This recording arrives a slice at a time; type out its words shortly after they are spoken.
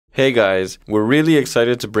Hey guys, we're really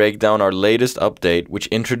excited to break down our latest update, which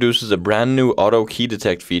introduces a brand new auto key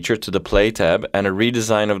detect feature to the Play tab and a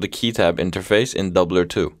redesign of the key tab interface in Dubler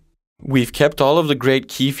 2. We've kept all of the great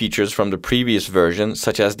key features from the previous version,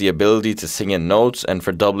 such as the ability to sing in notes and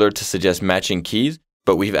for Dubler to suggest matching keys,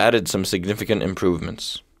 but we've added some significant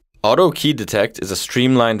improvements. Auto key detect is a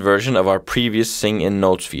streamlined version of our previous sing in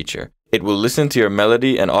notes feature. It will listen to your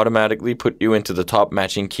melody and automatically put you into the top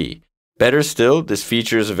matching key. Better still, this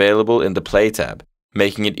feature is available in the Play tab,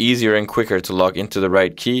 making it easier and quicker to log into the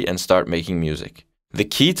right key and start making music. The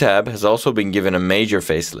Key tab has also been given a major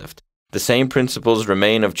facelift. The same principles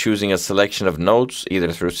remain of choosing a selection of notes,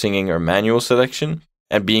 either through singing or manual selection,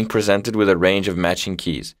 and being presented with a range of matching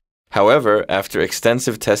keys. However, after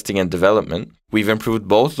extensive testing and development, we've improved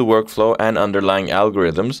both the workflow and underlying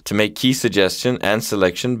algorithms to make key suggestion and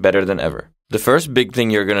selection better than ever. The first big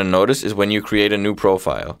thing you're going to notice is when you create a new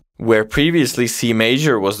profile. Where previously C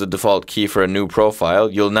major was the default key for a new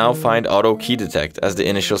profile, you'll now find Auto Key Detect as the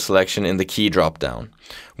initial selection in the key dropdown.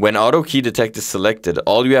 When Auto Key Detect is selected,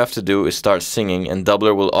 all you have to do is start singing and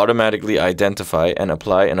Dubler will automatically identify and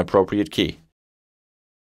apply an appropriate key.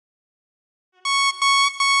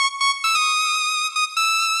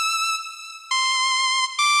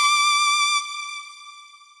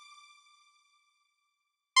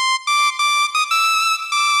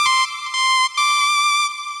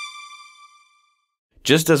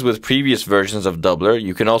 Just as with previous versions of Dubler,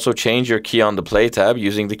 you can also change your key on the Play tab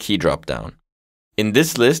using the key dropdown. In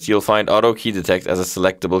this list, you'll find Auto Key Detect as a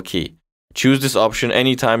selectable key. Choose this option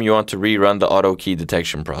anytime you want to rerun the auto key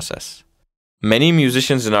detection process. Many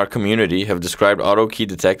musicians in our community have described Auto Key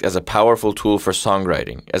Detect as a powerful tool for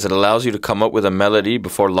songwriting, as it allows you to come up with a melody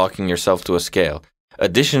before locking yourself to a scale.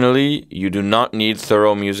 Additionally, you do not need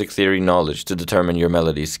thorough music theory knowledge to determine your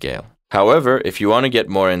melody scale. However, if you want to get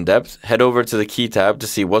more in-depth, head over to the Key tab to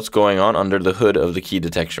see what's going on under the hood of the key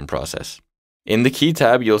detection process. In the Key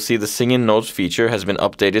tab, you'll see the Sing in Notes feature has been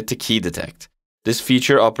updated to Key Detect. This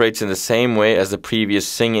feature operates in the same way as the previous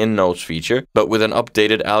Sing in Notes feature, but with an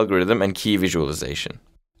updated algorithm and key visualization.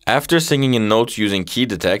 After singing in notes using Key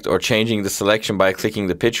Detect or changing the selection by clicking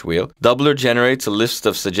the pitch wheel, Dubler generates a list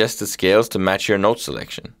of suggested scales to match your note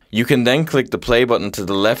selection. You can then click the play button to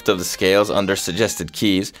the left of the scales under Suggested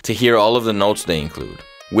Keys to hear all of the notes they include.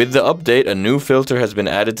 With the update, a new filter has been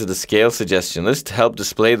added to the scale suggestion list to help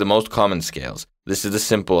display the most common scales. This is the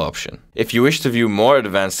simple option. If you wish to view more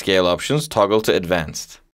advanced scale options, toggle to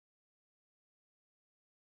Advanced.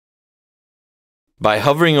 By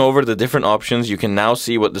hovering over the different options, you can now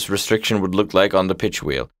see what this restriction would look like on the pitch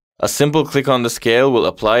wheel. A simple click on the scale will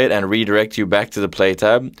apply it and redirect you back to the Play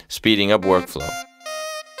tab, speeding up workflow.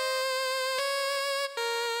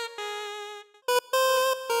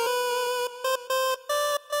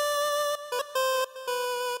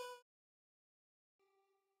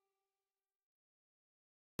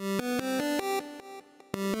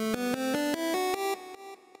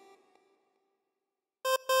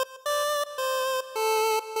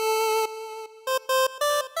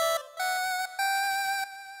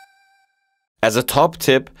 As a top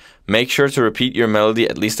tip, make sure to repeat your melody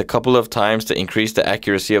at least a couple of times to increase the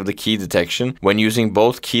accuracy of the key detection when using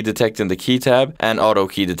both Key Detect in the Key tab and Auto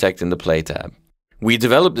Key Detect in the Play tab. We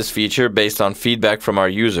developed this feature based on feedback from our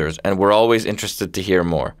users, and we're always interested to hear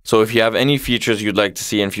more. So if you have any features you'd like to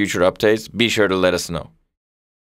see in future updates, be sure to let us know.